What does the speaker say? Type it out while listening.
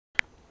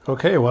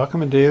Okay,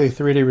 welcome to Daily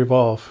 3D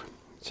Revolve.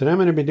 Today I'm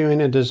going to be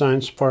doing a Design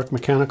Spark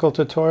mechanical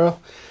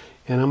tutorial,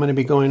 and I'm going to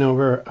be going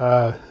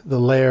over the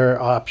layer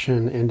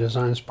option in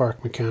Design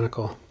Spark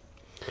Mechanical.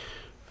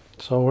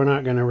 So we're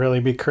not going to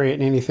really be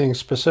creating anything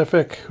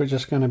specific, we're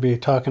just going to be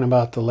talking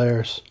about the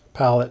layers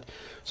palette.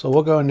 So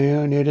we'll go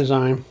new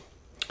design.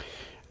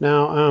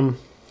 Now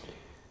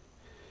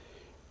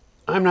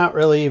I'm not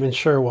really even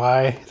sure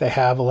why they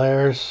have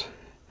layers.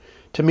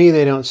 To me,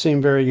 they don't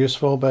seem very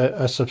useful, but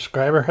a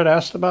subscriber had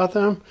asked about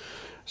them.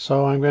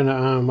 So I'm going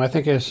to, I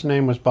think his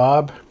name was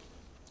Bob.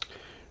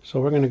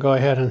 So we're going to go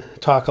ahead and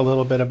talk a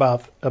little bit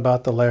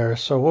about the layers.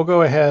 So we'll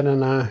go ahead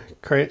and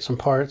create some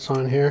parts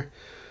on here.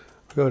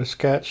 We'll go to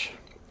Sketch.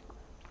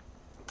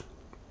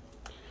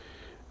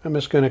 I'm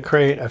just going to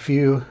create a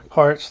few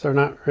parts. They're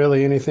not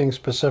really anything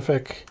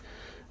specific,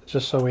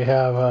 just so we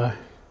have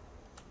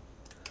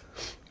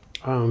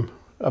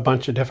a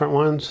bunch of different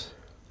ones.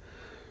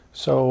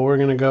 So we're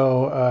going to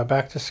go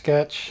back to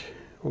Sketch.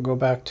 We'll go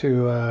back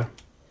to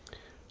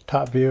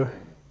top view.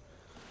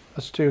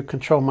 Let's do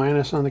Control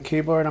minus on the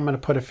keyboard. I'm going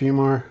to put a few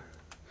more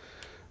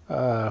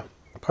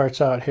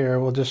parts out here.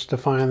 We'll just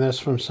define this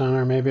from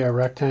center, maybe a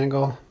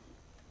rectangle.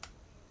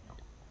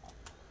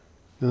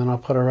 And then I'll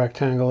put a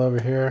rectangle over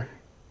here.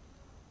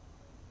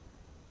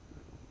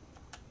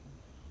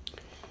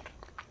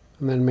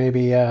 And then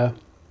maybe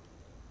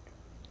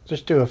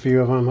just do a few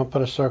of them. I'll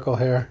put a circle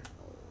here.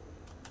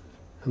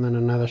 And then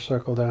another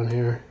circle down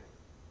here.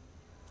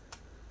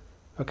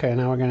 Okay,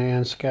 now we're going to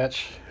end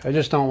Sketch. I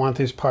just don't want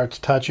these parts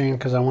touching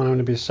because I want them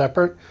to be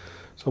separate.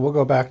 So we'll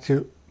go back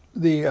to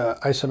the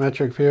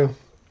isometric view.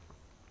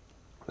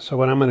 So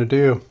what I'm going to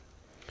do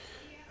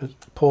is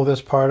pull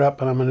this part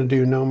up, and I'm going to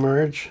do no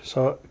merge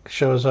so it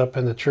shows up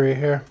in the tree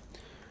here.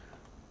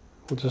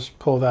 We'll just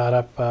pull that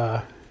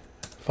up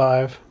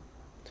 5.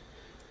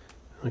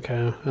 Okay,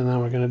 and then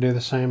we're going to do the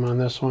same on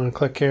this one.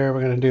 Click here, we're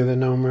going to do the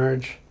no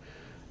merge.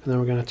 And then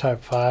we're going to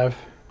type 5.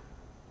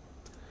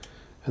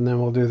 And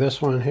then we'll do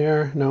this one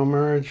here, no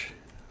merge,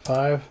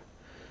 5.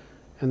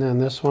 And then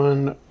this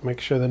one, make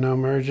sure the no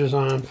merge is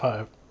on,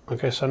 5.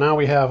 Okay, so now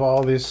we have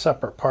all these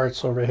separate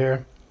parts over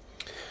here.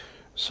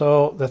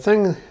 So the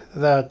thing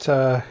that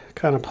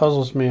kind of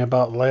puzzles me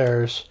about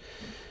layers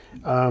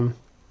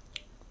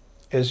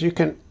is you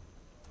can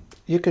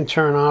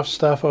turn off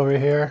stuff over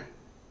here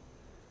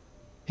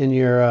in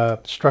your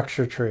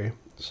structure tree.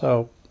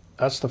 So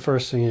that's the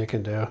first thing you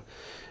can do.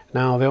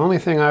 Now, the only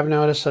thing I've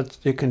noticed that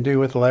you can do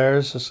with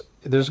layers is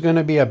there's going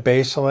to be a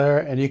base layer,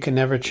 and you can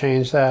never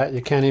change that.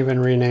 You can't even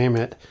rename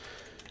it.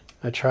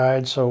 I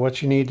tried, so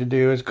what you need to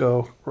do is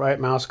go right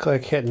mouse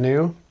click, hit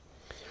new.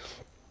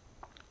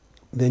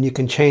 Then you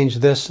can change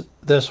this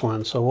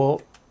one.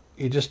 So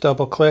you just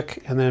double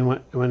click, and then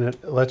when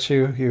it lets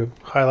you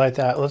highlight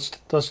that.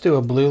 Let's do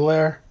a blue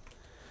layer.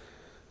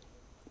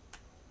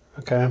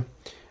 Okay.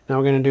 Now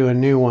we're going to do a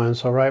new one.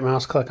 So right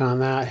mouse click on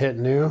that, hit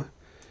new.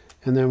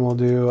 And then we'll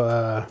do,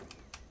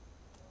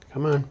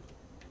 come on.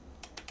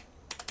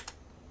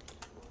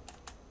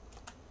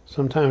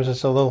 Sometimes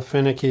it's a little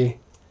finicky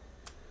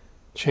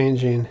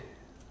changing.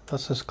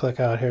 Let's just click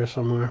out here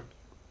somewhere.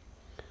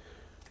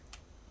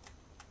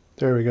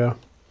 There we go.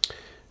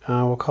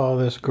 We'll call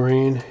this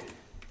green.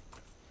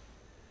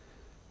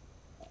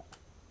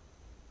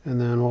 And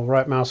then we'll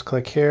right mouse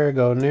click here,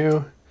 go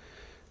new.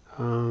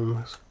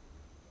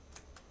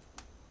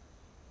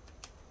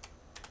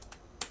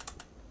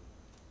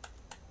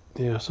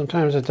 Yeah,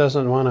 sometimes it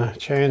doesn't want to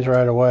change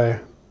right away.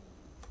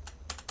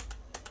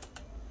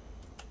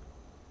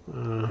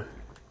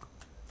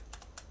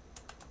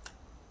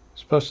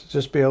 Supposed to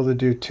just be able to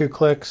do 2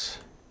 clicks,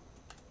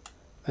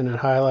 then it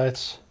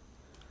highlights.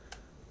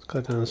 Let's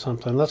click on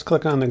something. Let's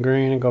click on the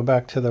green and go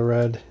back to the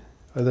red,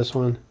 or this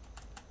one.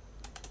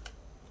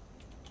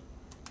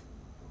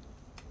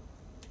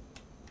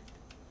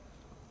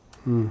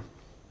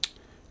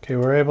 Okay,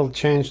 we're able to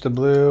change the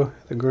blue,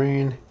 the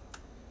green.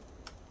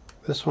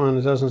 This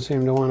one doesn't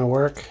seem to want to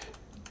work.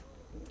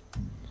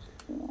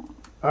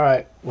 All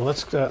right, well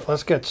let's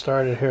get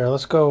started here.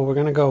 We're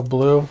going to go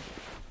blue,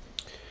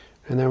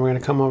 and then we're going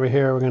to come over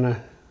here. We're going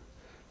to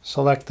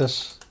select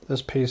this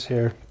piece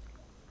here.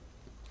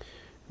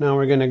 Now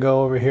we're going to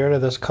go over here to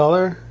this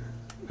color,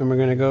 and we're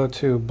going to go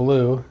to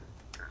blue,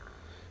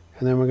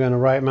 and then we're going to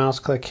right mouse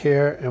click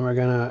here, and we're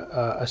going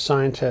to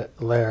assign to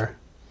layer.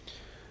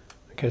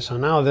 Okay, so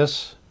now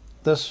this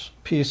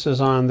piece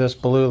is on this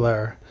blue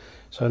layer.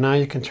 So now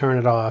you can turn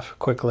it off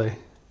quickly.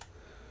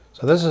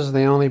 So this is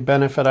the only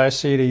benefit I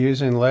see to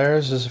using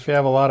layers, is if you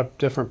have a lot of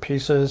different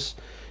pieces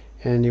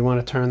and you want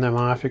to turn them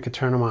off, you could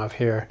turn them off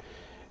here.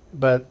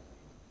 But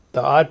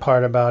the odd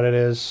part about it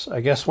is,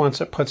 I guess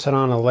once it puts it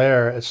on a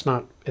layer, it's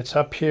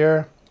up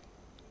here.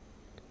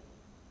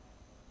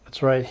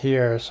 It's right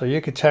here. So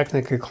you could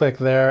technically click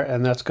there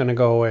and that's going to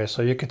go away.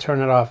 So you could turn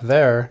it off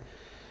there,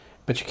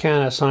 but you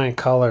can't assign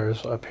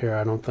colors up here,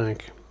 I don't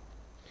think.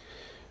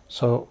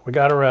 So we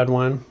got a red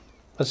one.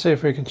 Let's see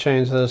if we can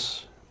change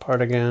this part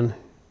again.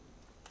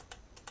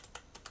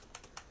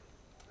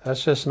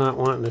 That's just not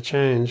wanting to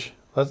change.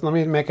 Let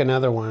me make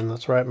another one.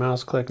 Let's right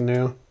mouse click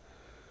new.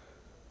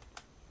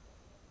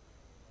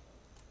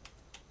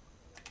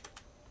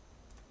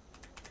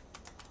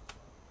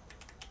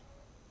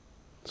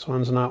 This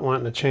one's not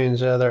wanting to change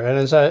the other. And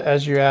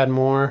as you add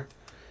more,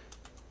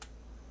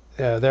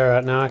 yeah,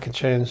 there, now I can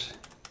change.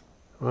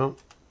 Well,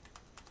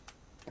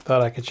 I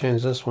thought I could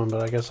change this one,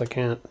 but I guess I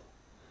can't.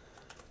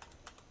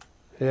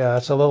 Yeah,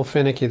 it's a little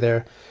finicky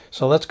there.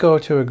 So let's go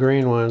to a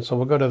green one. So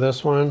we'll go to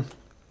this one,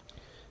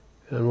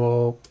 and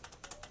we'll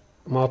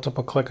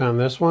multiple click on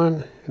this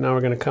one. And now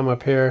we're going to come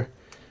up here,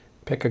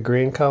 pick a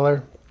green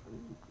color.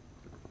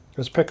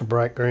 Let's pick a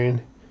bright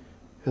green.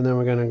 And then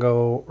we're going to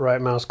go right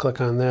mouse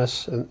click on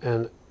this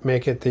and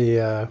make it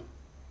the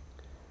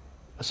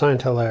assign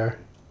to layer.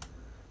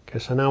 Okay,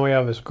 so now we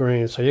have this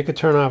green. So you could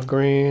turn off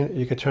green,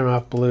 you could turn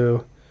off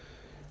blue,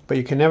 but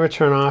you can never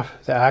turn off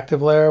the active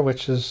layer,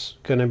 which is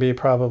going to be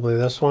probably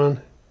this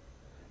one.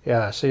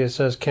 Yeah, see, it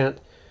says can't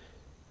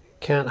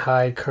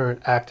hide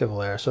current active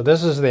layer. So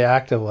this is the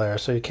active layer.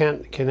 So you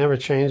can never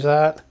change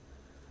that.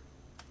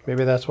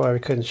 Maybe that's why we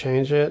couldn't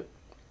change it.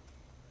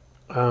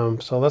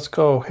 So let's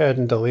go ahead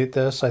and delete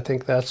this. I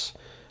think that's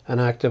an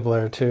active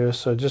layer too.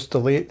 So just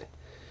delete.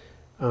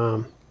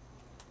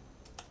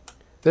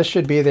 This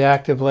should be the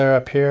active layer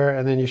up here,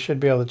 and then you should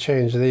be able to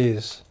change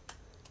these.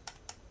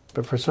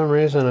 But for some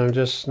reason, I'm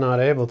just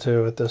not able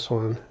to with this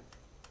one.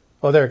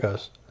 Oh, there it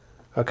goes.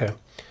 Okay.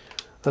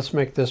 Let's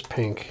make this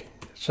pink.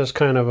 It's just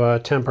kind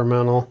of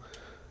temperamental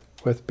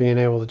with being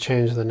able to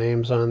change the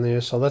names on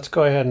these. So let's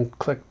go ahead and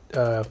click,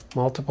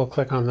 multiple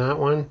click on that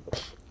one.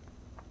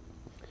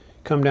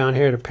 Come down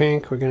here to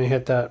pink. We're going to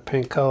hit that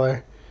pink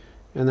color,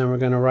 and then we're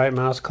going to right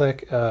mouse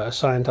click,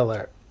 assign to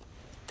layer.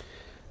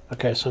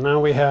 Okay, so now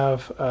we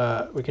have,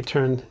 we could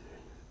turn,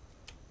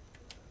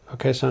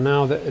 okay, so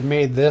now that it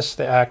made this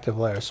the active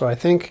layer. So I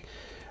think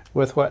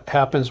with what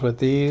happens with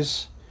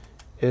these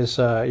is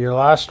your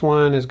last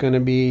one is going to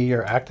be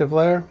your active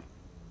layer.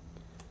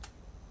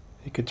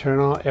 You could turn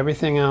all,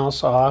 everything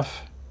else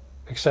off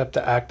except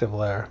the active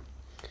layer.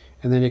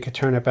 And then you could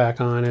turn it back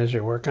on as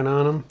you're working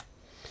on them.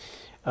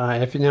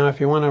 If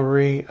you want to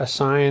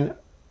reassign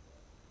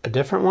a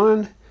different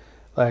one,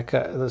 like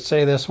let's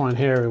say this one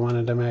here, we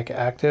wanted to make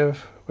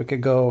active, we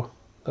could go,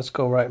 let's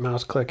go right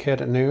mouse click,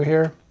 hit a new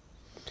here,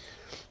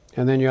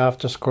 and then you have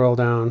to scroll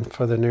down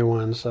for the new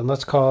ones. And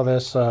let's call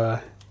this yeah,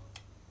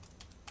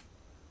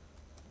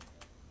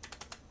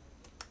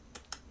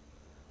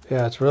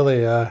 it's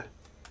really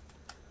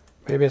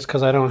maybe it's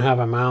because I don't have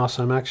a mouse.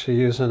 I'm actually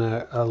using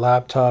a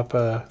laptop.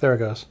 There it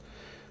goes.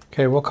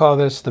 Okay, we'll call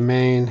this the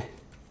main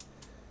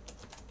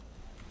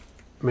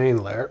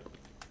layer.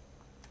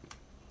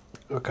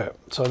 Okay,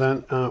 so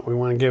then we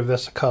want to give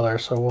this a color,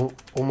 so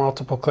we'll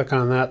multiple click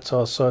on that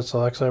so it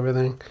selects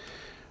everything.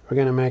 We're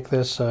going to make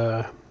this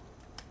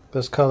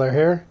this color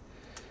here,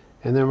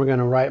 and then we're going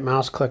to right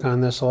mouse click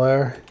on this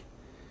layer,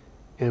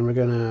 and we're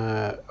going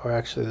to, or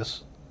actually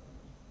this,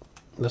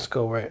 let's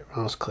go right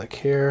mouse click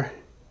here.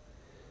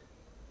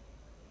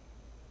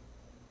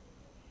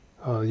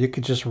 Oh, you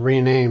could just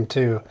rename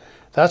too.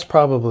 That's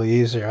probably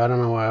easier. I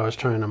don't know why I was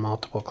trying to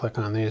multiple click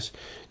on these.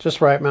 Just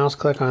right mouse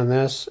click on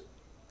this.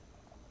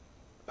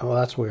 Oh,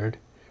 that's weird.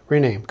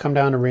 Rename. Come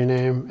down to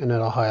rename and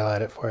it'll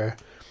highlight it for you.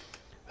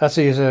 That's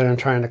easier than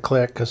trying to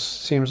click, because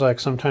it seems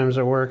like sometimes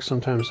it works,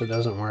 sometimes it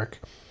doesn't work.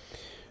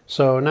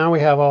 So now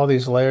we have all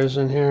these layers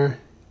in here.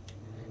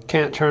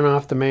 Can't turn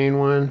off the main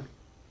one.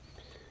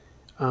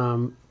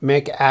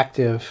 Make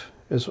active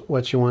is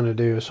what you want to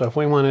do. So if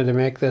we wanted to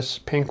make this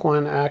pink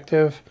one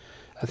active,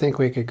 I think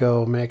we could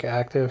go make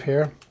active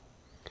here.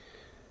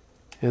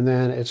 And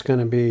then it's going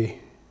to be,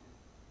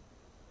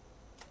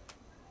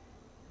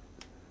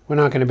 we're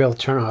not going to be able to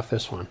turn off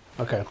this one.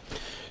 Okay,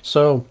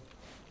 so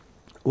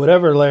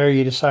whatever layer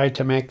you decide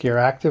to make your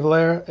active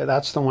layer,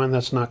 that's the one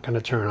that's not going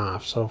to turn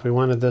off. So if we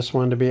wanted this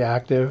one to be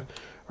active,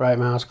 right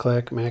mouse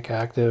click, make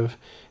active.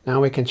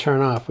 Now we can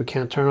turn off. We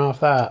can't turn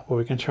off that, but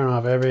we can turn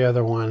off every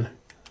other one,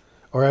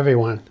 or every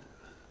one,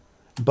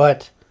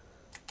 but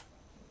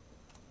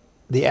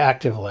the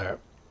active layer.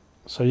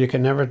 So you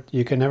can never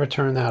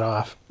turn that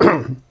off.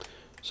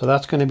 So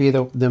that's going to be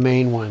the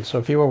main one. So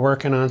if you were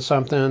working on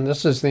something,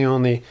 this is the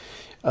only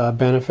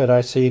benefit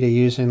I see to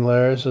using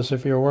layers, is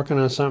if you're working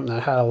on something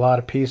that had a lot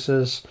of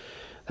pieces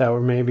that were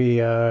maybe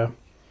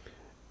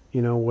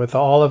you know, with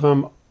all of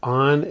them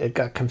on, it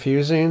got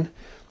confusing.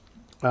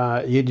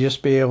 You'd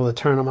just be able to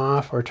turn them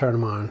off or turn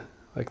them on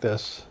like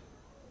this.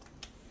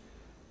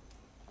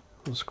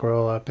 We'll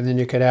scroll up, and then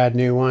you could add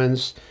new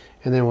ones,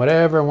 and then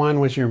whatever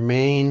one was your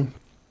main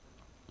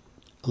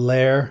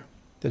layer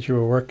that you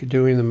were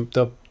doing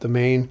the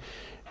main,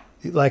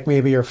 like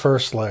maybe your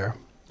first layer.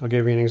 I'll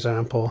give you an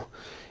example.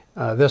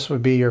 This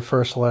would be your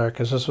first layer,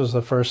 because this was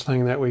the first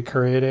thing that we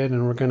created,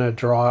 and we're going to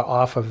draw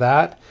off of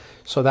that.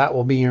 So that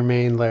will be your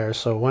main layer.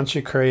 So once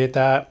you create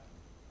that,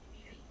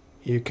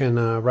 you can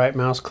right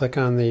mouse click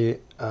on the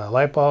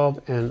light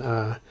bulb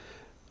and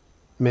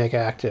make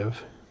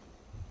active.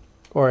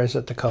 Or is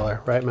it the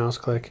color? Right mouse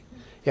click.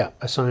 Yeah,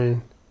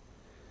 assign.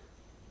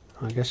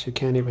 I guess you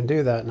can't even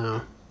do that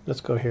now. Let's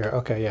go here.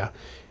 Okay, yeah.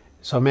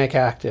 So make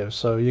active.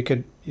 So you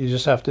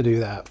just have to do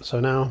that.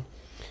 So now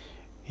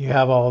you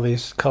have all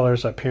these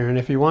colors up here, and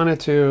if you wanted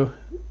to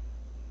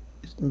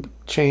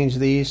change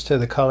these to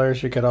the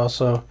colors, you could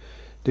also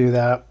do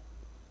that.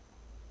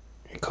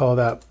 You call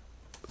that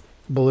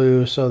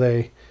blue, so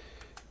they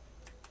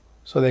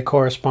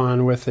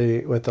correspond with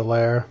the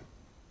layer.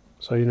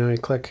 So you know, you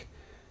click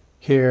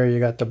here, you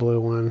got the blue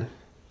one.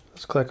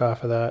 Let's click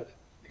off of that.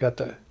 You got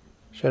the,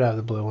 should have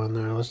the blue one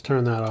there. Let's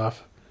turn that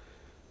off.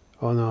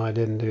 Oh no, I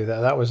didn't do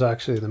that. That was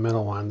actually the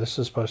middle one. This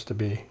is supposed to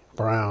be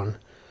brown.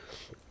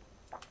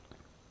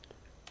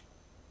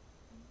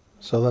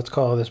 So let's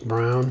call this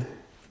brown.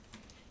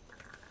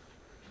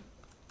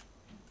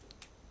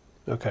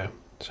 Okay,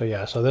 so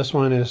yeah, so this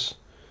one is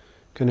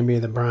going to be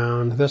the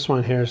brown. This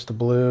one here is the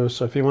blue.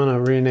 So if you want to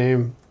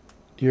rename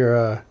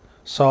your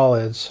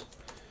solids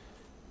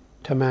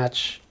to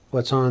match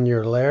what's on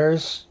your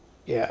layers,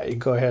 yeah, you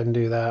go ahead and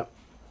do that.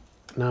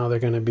 Now they're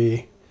going to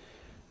be,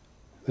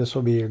 this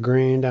will be your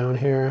green down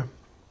here.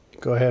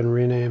 Go ahead and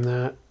rename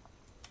that.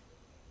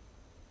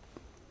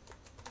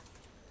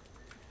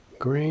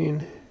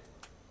 Green.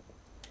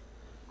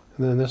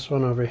 And then this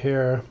one over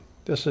here,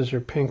 this is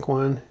your pink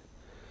one.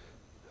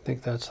 I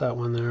think that's that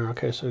one there.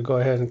 Okay, so go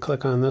ahead and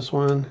click on this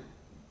one.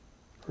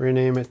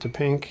 Rename it to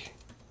pink.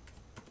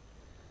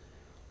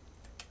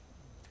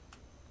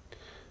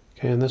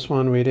 Okay, and this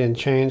one we didn't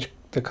change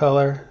the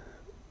color,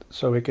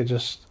 so we could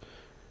just,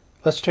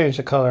 let's change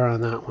the color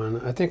on that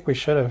one. I think we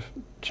should have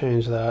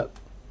changed that.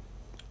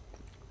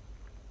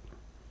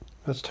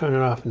 Let's turn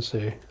it off and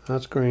see.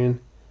 That's green.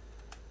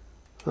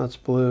 That's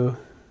blue.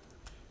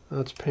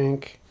 That's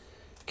pink.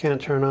 Can't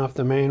turn off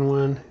the main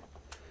one.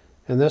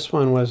 And this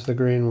one was the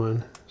green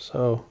one.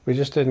 So we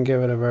just didn't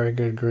give it a very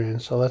good green.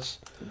 So let's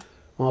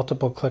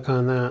multiple click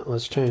on that.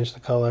 Let's change the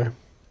color.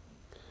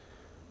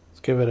 Let's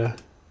give it a,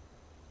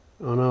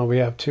 oh no, we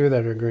have two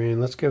that are green.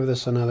 Let's give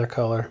this another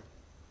color.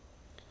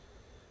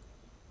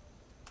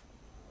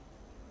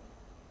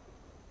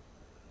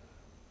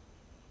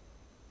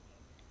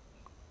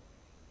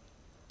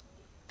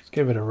 Let's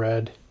give it a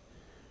red.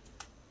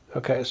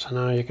 Okay, so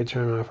now you can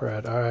turn off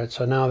red. All right,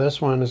 so now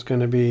this one is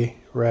going to be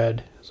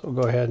red. So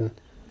we'll go ahead and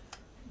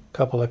a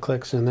couple of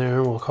clicks in there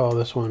and we'll call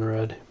this one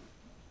red.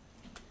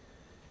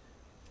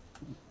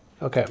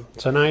 Okay,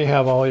 so now you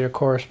have all your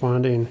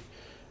corresponding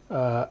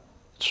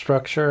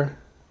structure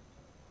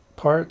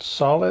parts,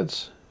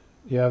 solids.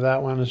 You have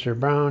that one as your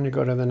brown. You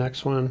go to the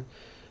next one.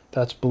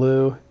 That's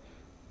blue.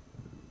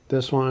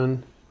 This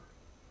one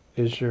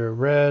is your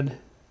red.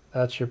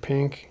 That's your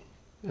pink.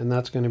 And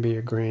that's going to be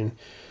your green.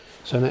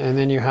 So, and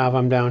then you have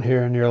them down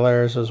here in your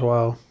layers as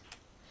well.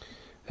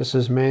 This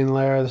is main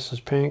layer, this is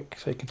pink,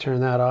 so you can turn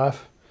that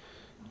off.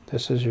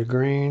 This is your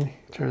green,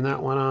 turn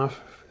that one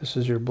off. This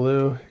is your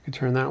blue, you can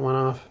turn that one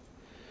off.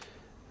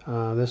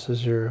 This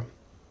is your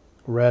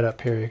red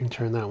up here, you can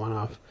turn that one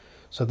off.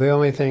 So the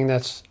only thing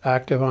that's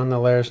active on the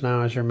layers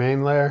now is your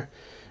main layer,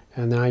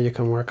 and now you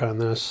can work on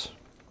this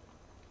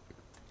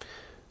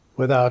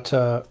without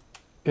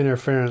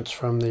interference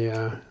from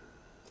the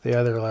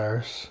other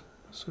layers.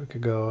 So we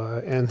could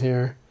go in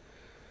here,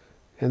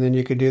 and then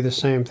you could do the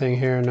same thing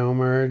here, no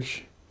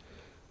merge.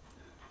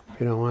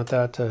 If you don't want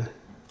that to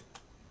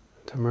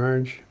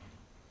merge.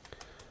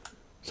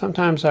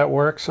 Sometimes that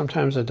works,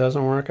 sometimes it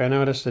doesn't work. I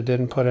noticed it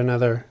didn't put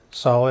another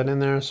solid in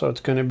there, so it's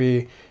going to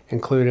be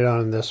included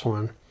on this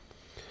one.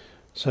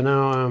 So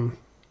now,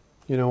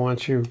 you know,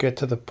 once you get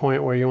to the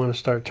point where you want to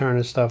start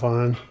turning stuff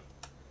on,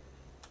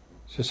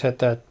 just hit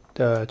that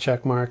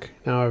check mark.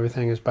 Now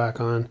everything is back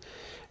on.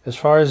 As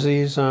far as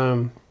these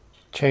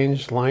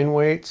change line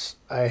weights,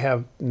 I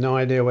have no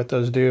idea what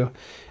those do.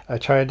 I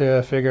tried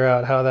to figure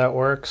out how that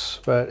works,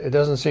 but it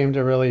doesn't seem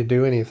to really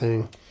do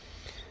anything.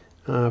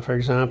 For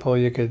example,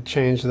 you could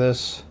change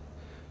this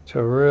to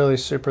a really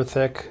super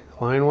thick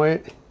line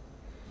weight.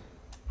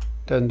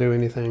 Doesn't do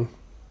anything.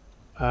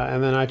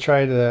 And then I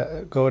tried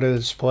to go to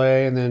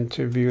display and then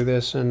to view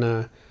this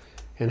in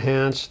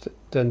enhanced.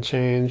 Doesn't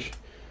change.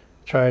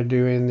 Tried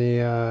doing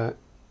the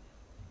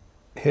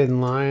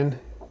hidden line.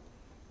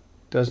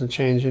 Doesn't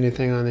change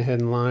anything on the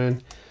hidden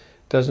line.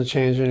 Doesn't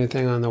change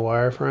anything on the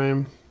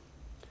wireframe.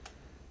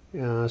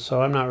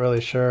 So I'm not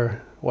really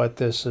sure what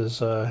this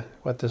is,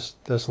 what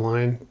this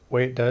line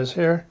weight does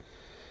here.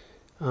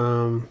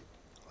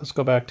 Let's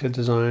go back to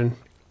design.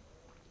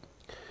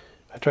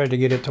 I tried to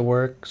get it to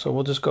work, so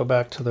we'll just go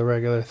back to the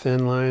regular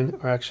thin line.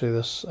 Or actually,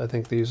 this, I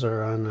think these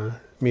are on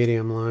a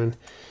medium line.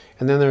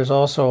 And then there's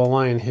also a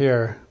line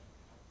here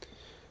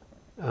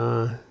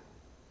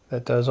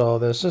that does all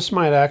this. This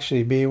might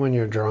actually be when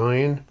you're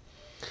drawing.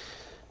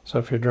 So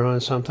if you're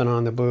drawing something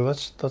on the blue,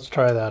 let's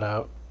try that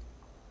out.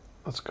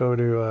 Let's go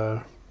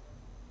to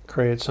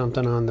create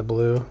something on the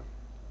blue.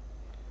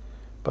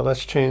 But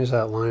let's change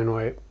that line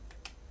weight.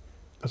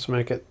 Let's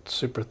make it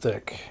super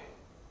thick.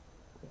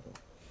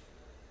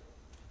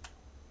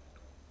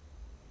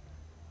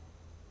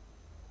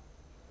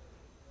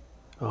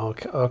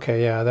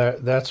 Okay, yeah,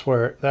 that's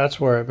where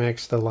it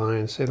makes the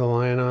line. See, the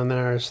line on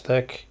there is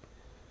thick.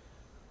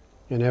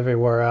 And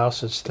everywhere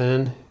else it's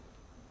thin.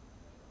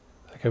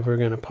 Like if we're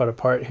going to put a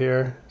part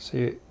here,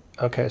 see,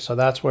 okay, so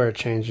that's where it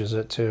changes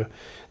it to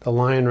the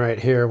line right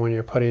here when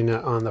you're putting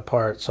it on the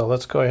part. So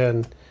let's go ahead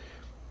and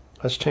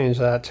Let's change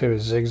that to a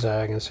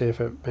zigzag and see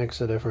if it makes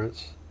a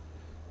difference.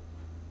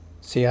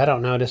 See, I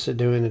don't notice it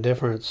doing a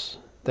difference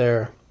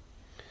there.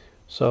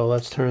 So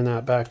let's turn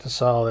that back to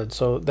solid.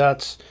 So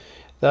that's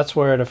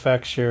where it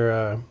affects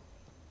your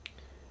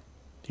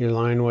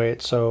line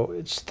weight. So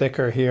it's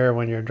thicker here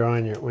when you're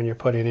drawing when you're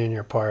putting in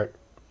your part.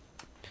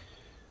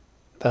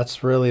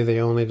 That's really the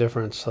only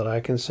difference that I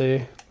can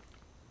see.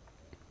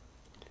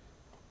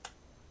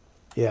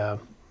 Yeah,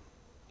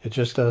 it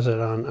just does it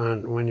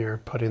on when you're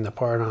putting the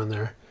part on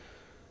there.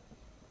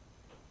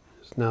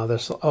 Now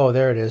this, oh,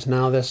 there it is.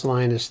 Now this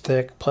line is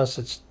thick, plus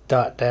it's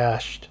dot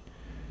dashed.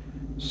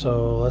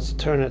 So let's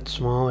turn it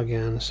small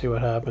again, see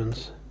what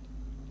happens.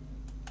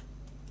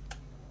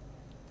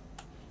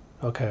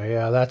 Okay,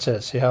 yeah, that's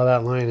it. See how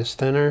that line is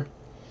thinner,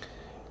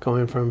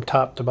 going from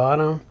top to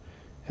bottom?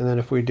 And then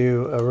if we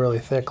do a really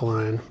thick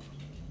line,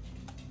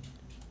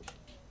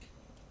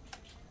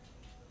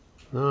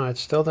 no, it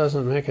still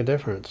doesn't make a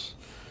difference.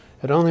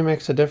 It only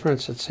makes a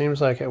difference, it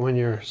seems like, it when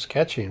you're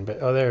sketching, but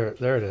oh,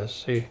 there it is,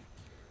 see?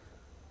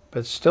 But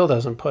it still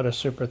doesn't put a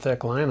super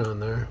thick line on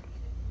there.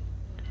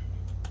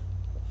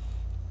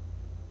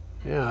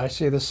 Yeah, I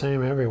see the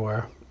same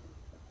everywhere.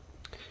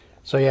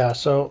 So yeah,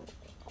 so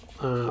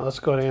let's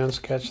go to end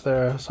sketch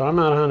there. So I'm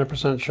not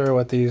 100% sure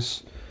what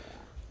these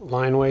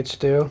line weights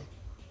do.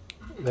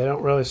 They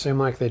don't really seem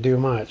like they do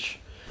much.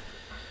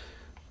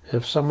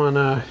 If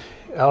someone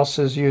else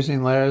is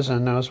using layers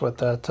and knows what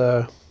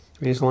that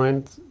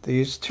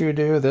these two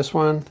do, this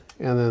one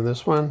and then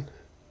this one,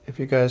 if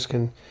you guys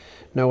can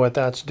know what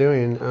that's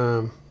doing,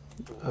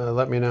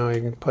 let me know.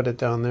 You can put it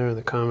down there in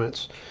the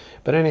comments.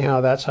 But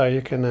anyhow, that's how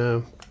you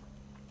can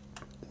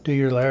do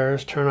your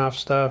layers, turn off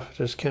stuff.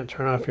 Just can't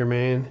turn off your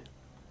main.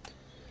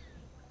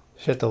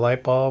 Just hit the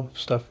light bulb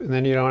stuff, and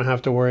then you don't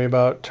have to worry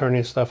about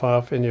turning stuff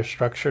off in your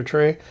structure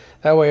tree.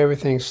 That way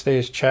everything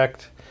stays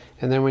checked,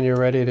 and then when you're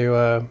ready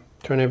to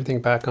turn everything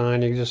back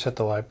on, you can just hit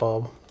the light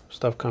bulb.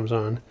 Stuff comes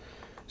on.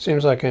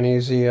 Seems like an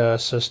easy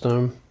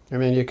system. I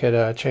mean, you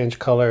could change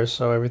colors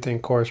so everything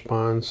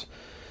corresponds.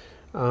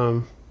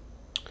 And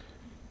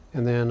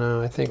then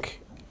I think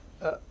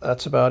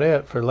that's about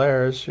it for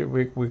layers.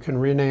 We can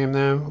rename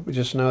them. We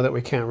just know that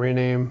we can't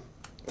rename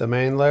the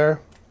main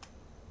layer.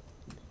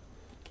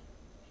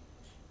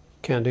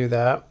 Can't do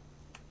that.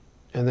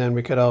 And then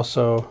we could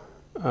also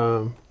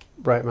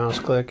right mouse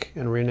click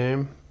and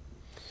rename.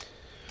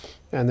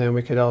 And then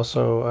we could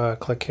also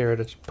click here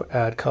to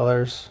add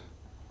colors.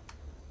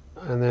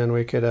 And then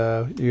we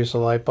could use the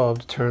light bulb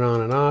to turn on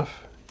and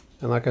off.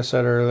 And like I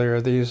said earlier,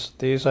 these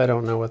I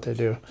don't know what they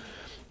do.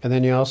 And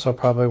then you also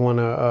probably want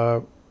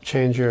to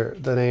change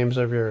the names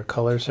of your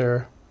colors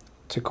here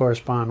to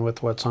correspond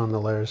with what's on the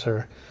layers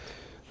here,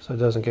 so it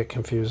doesn't get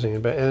confusing.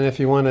 And if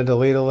you want to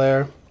delete a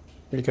layer,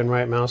 you can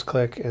right mouse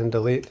click and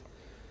delete,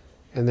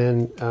 and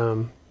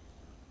then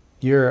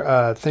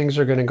your things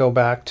are going to go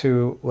back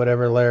to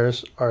whatever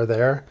layers are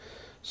there.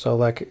 So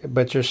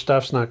but your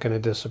stuff's not going to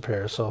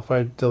disappear. So if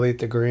I delete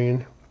the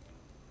green,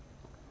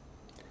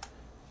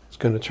 it's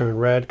going to turn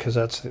red because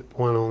that's the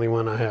only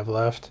one I have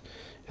left.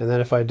 And then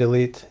if I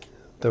delete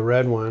the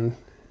red one,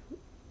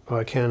 oh,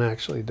 I can't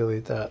actually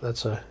delete that.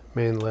 That's a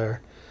main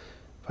layer.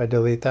 If I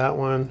delete that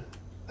one,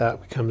 that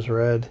becomes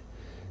red.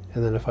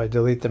 And then if I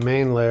delete the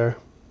main layer,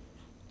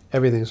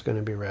 everything's going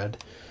to be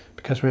red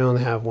because we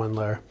only have one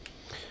layer.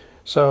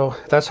 So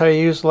that's how you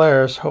use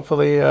layers.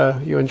 Hopefully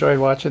you enjoyed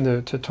watching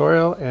the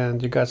tutorial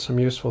and you got some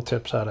useful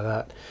tips out of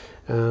that.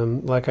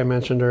 Like I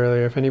mentioned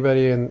earlier, if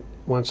anybody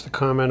wants to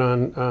comment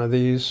on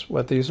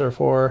what these are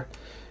for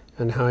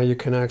and how you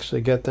can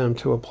actually get them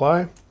to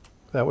apply,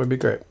 that would be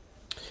great.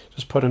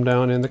 Just put them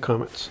down in the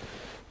comments.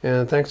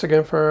 And thanks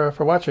again for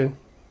watching.